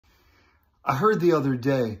I heard the other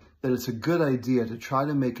day that it's a good idea to try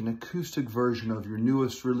to make an acoustic version of your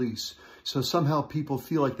newest release, so somehow people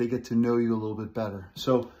feel like they get to know you a little bit better.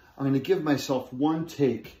 So I'm going to give myself one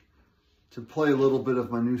take to play a little bit of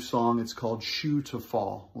my new song. It's called Shoe to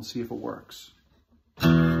Fall. We'll see if it works.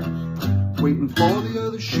 Waiting for the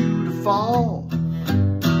other shoe to fall,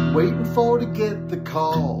 waiting for to get the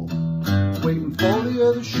call, waiting for the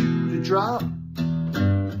other shoe to drop,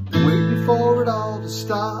 waiting for it all to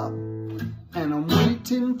stop. And I'm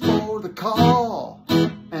waiting for the call,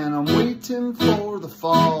 and I'm waiting for the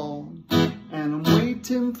fall, and I'm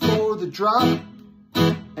waiting for the drop,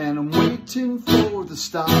 and I'm waiting for the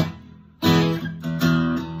stop.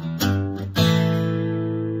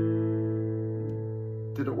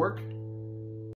 Did it work?